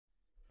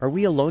Are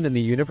we alone in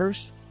the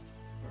universe?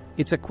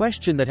 It's a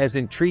question that has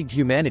intrigued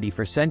humanity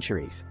for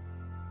centuries.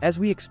 As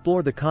we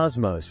explore the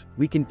cosmos,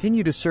 we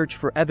continue to search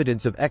for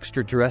evidence of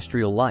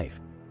extraterrestrial life.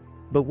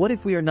 But what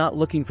if we are not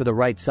looking for the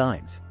right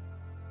signs?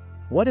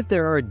 What if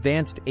there are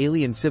advanced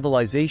alien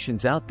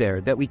civilizations out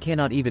there that we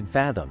cannot even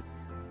fathom?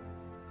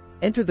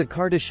 Enter the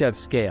Kardashev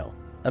Scale,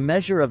 a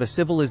measure of a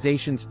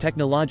civilization's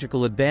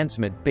technological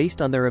advancement based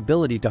on their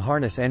ability to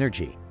harness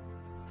energy.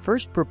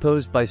 First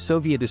proposed by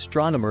Soviet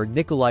astronomer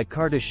Nikolai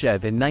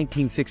Kardashev in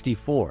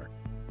 1964,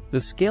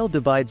 the scale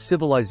divides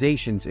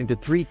civilizations into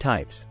three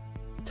types: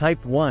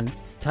 Type 1,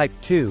 Type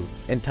 2,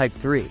 and Type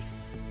 3.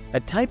 A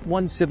Type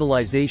 1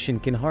 civilization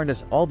can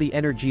harness all the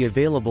energy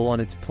available on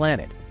its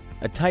planet,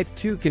 a Type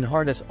 2 can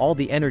harness all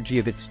the energy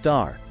of its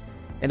star,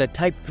 and a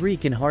Type 3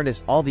 can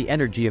harness all the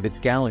energy of its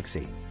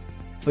galaxy.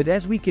 But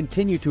as we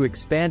continue to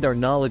expand our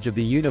knowledge of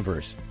the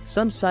universe,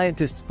 some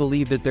scientists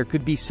believe that there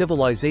could be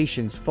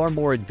civilizations far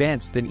more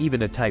advanced than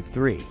even a Type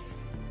 3.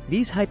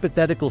 These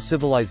hypothetical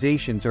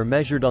civilizations are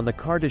measured on the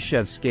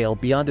Kardashev scale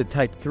beyond a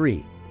Type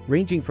 3,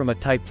 ranging from a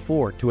Type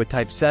 4 to a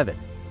Type 7.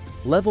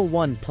 Level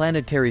 1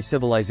 Planetary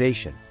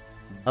Civilization.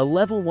 A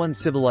Level 1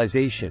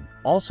 civilization,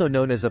 also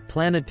known as a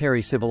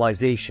planetary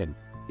civilization,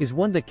 is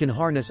one that can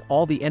harness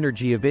all the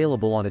energy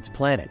available on its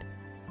planet.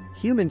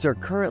 Humans are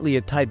currently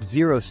a Type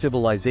 0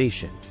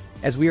 civilization,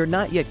 as we are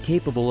not yet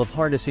capable of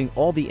harnessing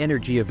all the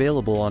energy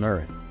available on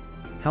Earth.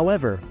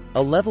 However,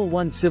 a Level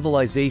 1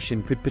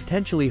 civilization could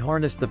potentially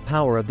harness the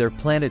power of their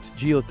planet's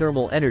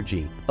geothermal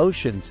energy,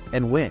 oceans,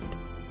 and wind.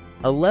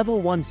 A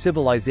Level 1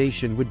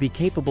 civilization would be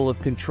capable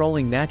of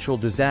controlling natural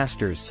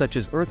disasters such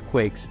as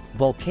earthquakes,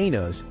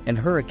 volcanoes, and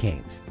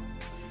hurricanes.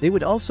 They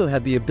would also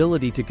have the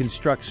ability to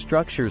construct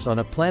structures on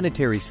a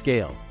planetary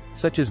scale,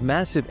 such as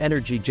massive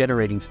energy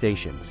generating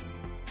stations.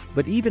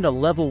 But even a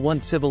Level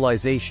 1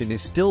 civilization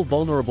is still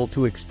vulnerable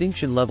to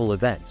extinction-level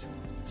events,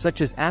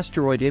 such as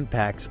asteroid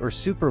impacts or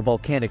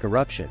supervolcanic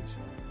eruptions.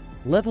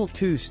 Level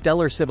 2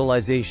 Stellar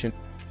Civilization.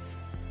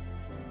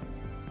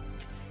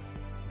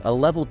 A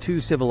Level 2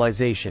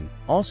 civilization,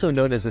 also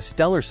known as a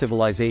stellar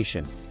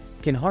civilization,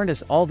 can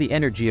harness all the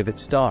energy of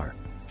its star.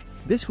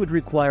 This would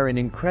require an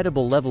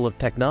incredible level of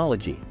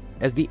technology,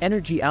 as the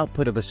energy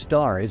output of a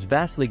star is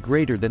vastly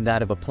greater than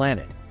that of a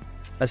planet.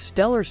 A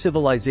stellar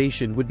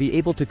civilization would be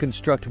able to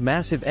construct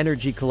massive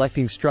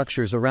energy-collecting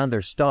structures around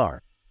their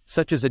star,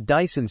 such as a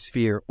Dyson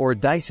sphere or a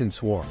Dyson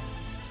swarm.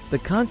 The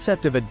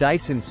concept of a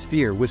Dyson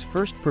sphere was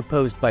first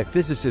proposed by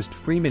physicist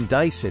Freeman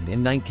Dyson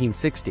in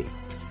 1960.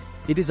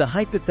 It is a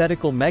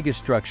hypothetical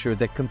megastructure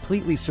that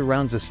completely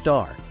surrounds a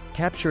star,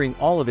 capturing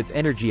all of its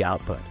energy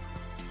output.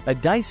 A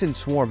Dyson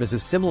swarm is a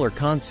similar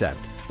concept,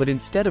 but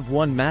instead of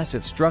one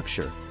massive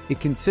structure, it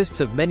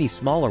consists of many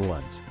smaller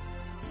ones.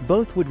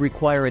 Both would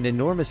require an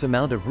enormous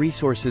amount of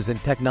resources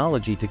and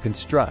technology to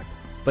construct,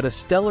 but a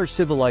stellar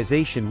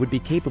civilization would be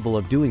capable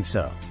of doing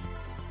so.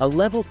 A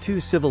Level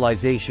 2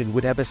 civilization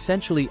would have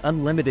essentially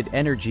unlimited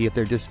energy at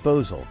their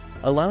disposal,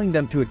 allowing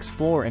them to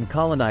explore and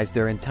colonize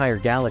their entire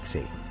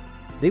galaxy.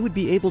 They would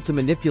be able to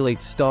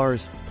manipulate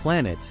stars,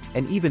 planets,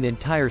 and even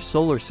entire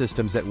solar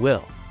systems at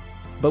will.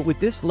 But with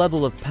this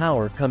level of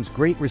power comes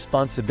great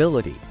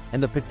responsibility,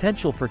 and the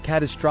potential for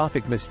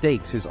catastrophic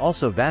mistakes is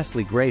also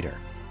vastly greater.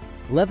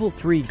 Level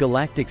 3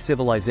 Galactic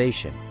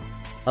Civilization.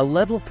 A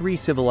Level 3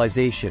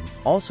 civilization,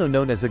 also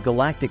known as a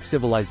galactic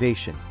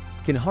civilization,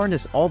 can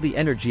harness all the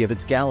energy of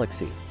its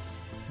galaxy.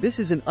 This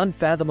is an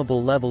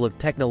unfathomable level of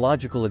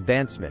technological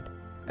advancement,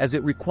 as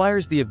it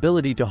requires the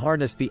ability to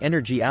harness the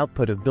energy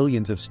output of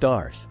billions of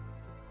stars.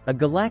 A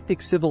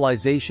galactic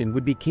civilization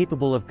would be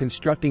capable of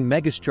constructing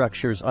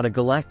megastructures on a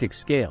galactic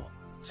scale,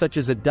 such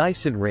as a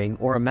Dyson ring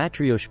or a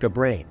Matryoshka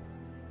brain.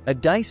 A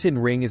Dyson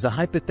ring is a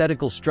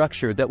hypothetical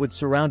structure that would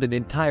surround an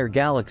entire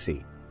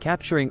galaxy,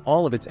 capturing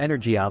all of its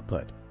energy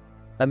output.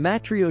 A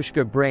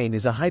Matryoshka brain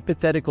is a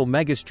hypothetical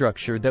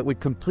megastructure that would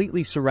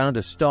completely surround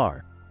a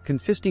star,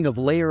 consisting of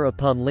layer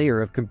upon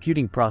layer of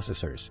computing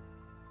processors.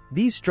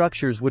 These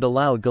structures would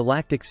allow a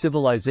galactic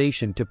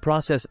civilization to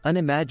process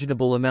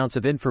unimaginable amounts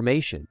of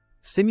information,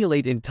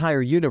 simulate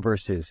entire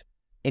universes,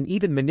 and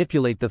even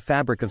manipulate the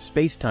fabric of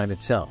spacetime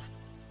itself.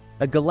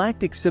 A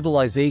galactic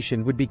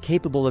civilization would be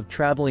capable of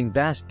traveling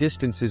vast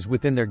distances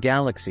within their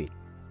galaxy,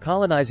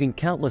 colonizing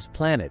countless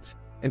planets,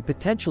 and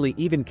potentially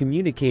even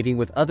communicating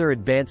with other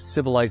advanced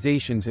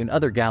civilizations in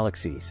other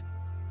galaxies.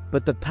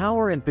 But the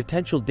power and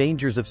potential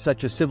dangers of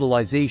such a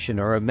civilization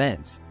are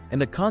immense, and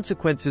the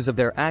consequences of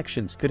their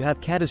actions could have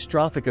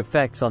catastrophic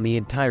effects on the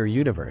entire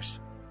universe.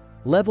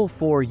 Level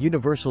 4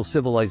 Universal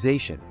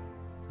Civilization.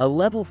 A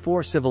Level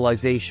 4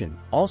 civilization,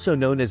 also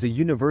known as a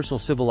universal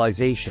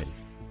civilization,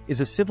 is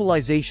a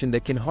civilization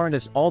that can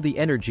harness all the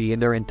energy in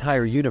their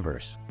entire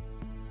universe.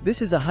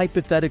 This is a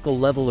hypothetical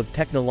level of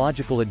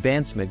technological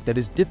advancement that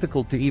is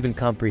difficult to even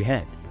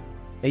comprehend.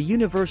 A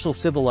universal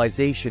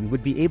civilization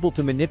would be able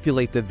to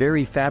manipulate the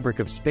very fabric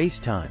of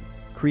space-time,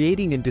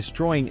 creating and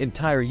destroying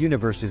entire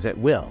universes at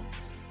will.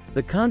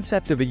 The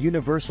concept of a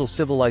universal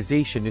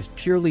civilization is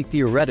purely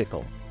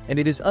theoretical, and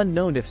it is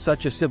unknown if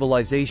such a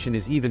civilization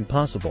is even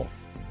possible.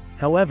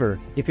 However,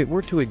 if it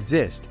were to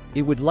exist,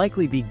 it would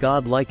likely be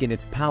godlike in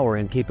its power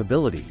and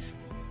capabilities.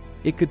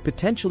 It could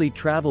potentially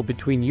travel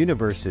between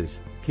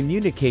universes,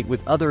 communicate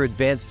with other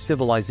advanced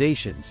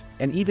civilizations,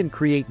 and even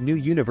create new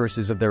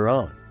universes of their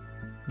own.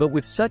 But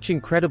with such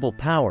incredible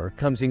power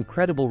comes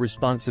incredible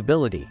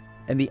responsibility,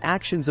 and the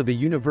actions of a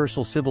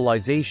universal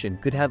civilization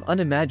could have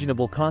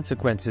unimaginable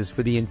consequences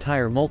for the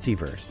entire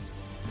multiverse.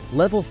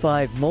 Level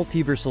 5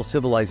 Multiversal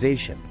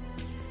Civilization.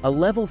 A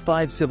Level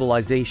 5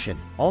 civilization,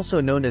 also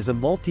known as a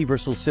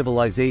multiversal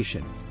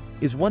civilization,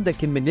 is one that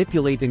can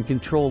manipulate and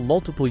control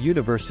multiple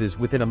universes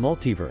within a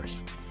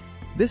multiverse.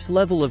 This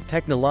level of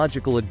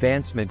technological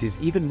advancement is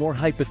even more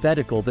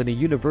hypothetical than a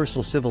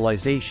universal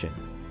civilization,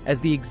 as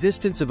the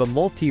existence of a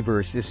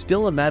multiverse is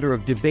still a matter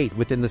of debate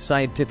within the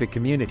scientific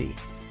community.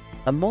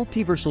 A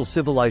multiversal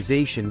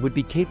civilization would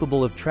be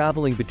capable of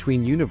traveling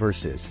between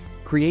universes,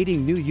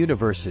 creating new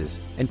universes,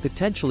 and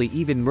potentially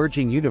even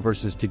merging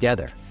universes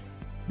together.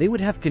 They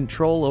would have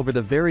control over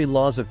the very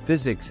laws of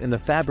physics and the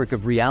fabric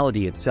of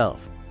reality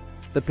itself.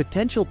 The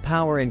potential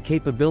power and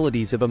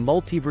capabilities of a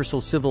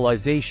multiversal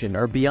civilization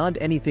are beyond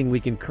anything we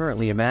can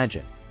currently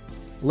imagine.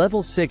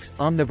 Level 6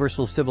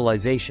 Omniversal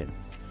Civilization.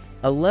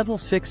 A Level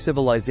 6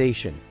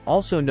 civilization,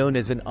 also known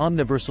as an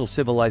omniversal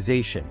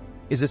civilization,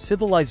 is a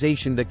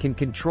civilization that can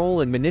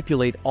control and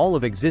manipulate all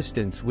of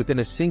existence within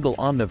a single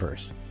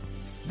omniverse.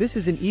 This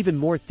is an even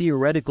more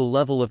theoretical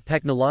level of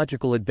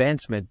technological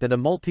advancement than a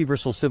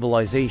multiversal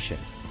civilization,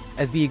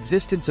 as the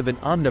existence of an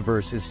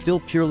omniverse is still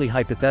purely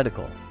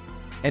hypothetical.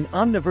 An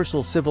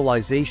omniversal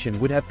civilization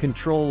would have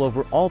control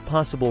over all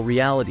possible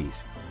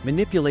realities,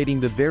 manipulating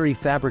the very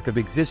fabric of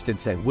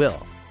existence at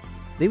will.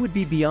 They would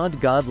be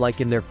beyond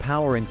godlike in their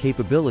power and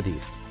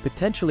capabilities,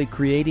 potentially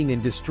creating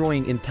and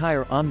destroying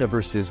entire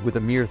omniverses with a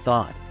mere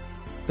thought.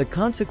 The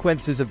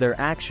consequences of their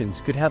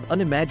actions could have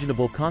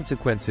unimaginable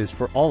consequences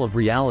for all of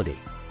reality.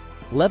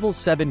 Level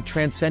 7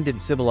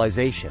 Transcendent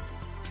Civilization.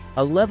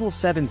 A Level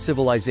 7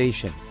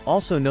 civilization,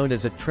 also known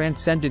as a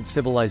transcendent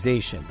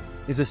civilization,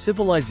 is a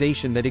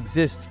civilization that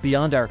exists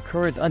beyond our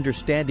current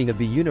understanding of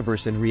the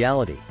universe and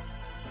reality.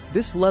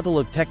 This level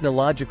of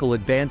technological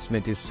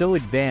advancement is so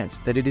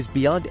advanced that it is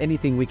beyond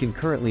anything we can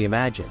currently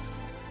imagine.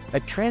 A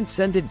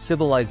transcendent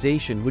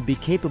civilization would be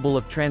capable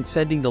of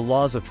transcending the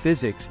laws of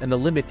physics and the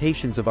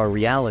limitations of our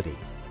reality.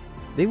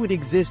 They would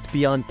exist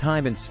beyond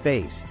time and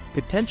space,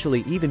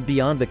 potentially even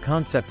beyond the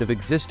concept of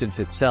existence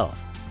itself.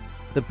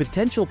 The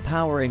potential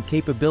power and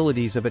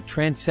capabilities of a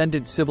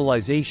transcendent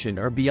civilization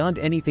are beyond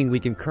anything we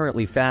can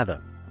currently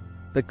fathom.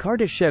 The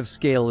Kardashev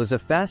Scale is a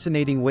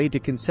fascinating way to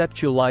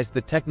conceptualize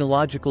the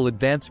technological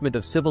advancement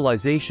of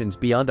civilizations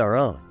beyond our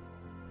own.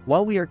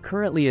 While we are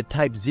currently a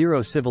Type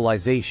 0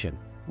 civilization,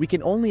 we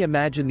can only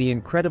imagine the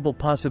incredible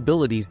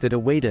possibilities that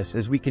await us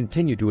as we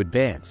continue to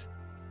advance.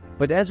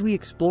 But as we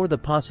explore the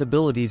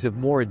possibilities of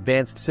more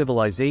advanced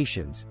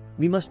civilizations,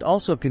 we must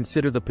also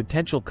consider the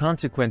potential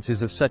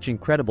consequences of such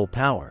incredible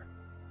power.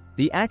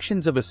 The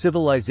actions of a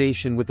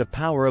civilization with the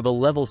power of a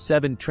Level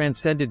 7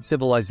 transcendent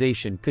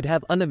civilization could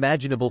have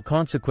unimaginable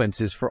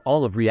consequences for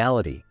all of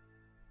reality.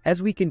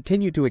 As we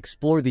continue to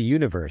explore the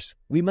universe,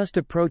 we must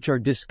approach our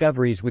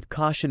discoveries with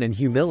caution and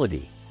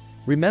humility,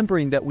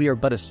 remembering that we are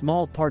but a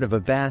small part of a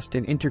vast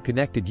and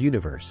interconnected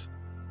universe.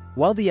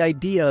 While the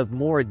idea of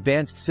more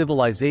advanced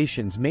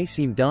civilizations may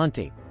seem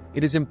daunting,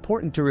 it is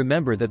important to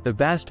remember that the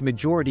vast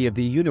majority of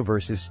the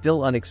universe is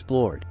still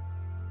unexplored.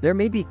 There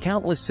may be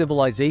countless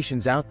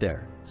civilizations out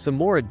there, some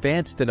more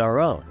advanced than our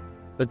own,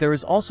 but there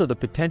is also the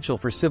potential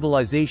for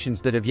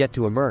civilizations that have yet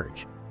to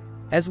emerge.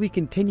 As we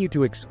continue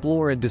to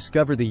explore and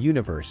discover the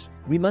universe,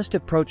 we must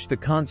approach the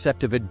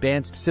concept of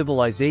advanced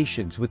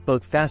civilizations with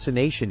both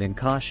fascination and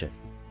caution.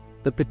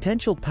 The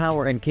potential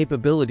power and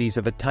capabilities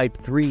of a Type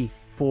 3,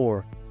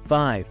 4,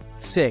 5,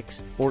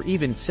 6, or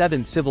even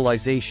 7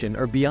 civilization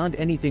are beyond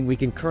anything we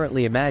can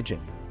currently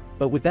imagine,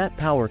 but with that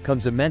power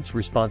comes immense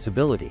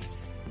responsibility.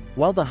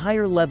 While the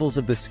higher levels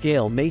of the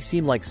scale may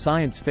seem like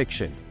science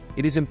fiction,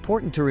 it is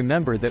important to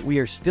remember that we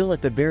are still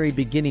at the very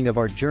beginning of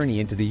our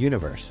journey into the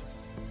universe.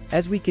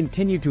 As we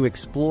continue to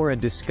explore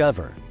and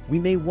discover, we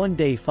may one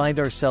day find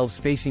ourselves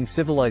facing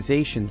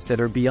civilizations that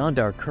are beyond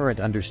our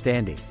current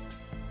understanding.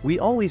 We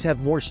always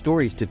have more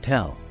stories to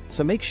tell,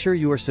 so make sure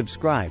you are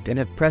subscribed and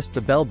have pressed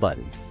the bell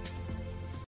button.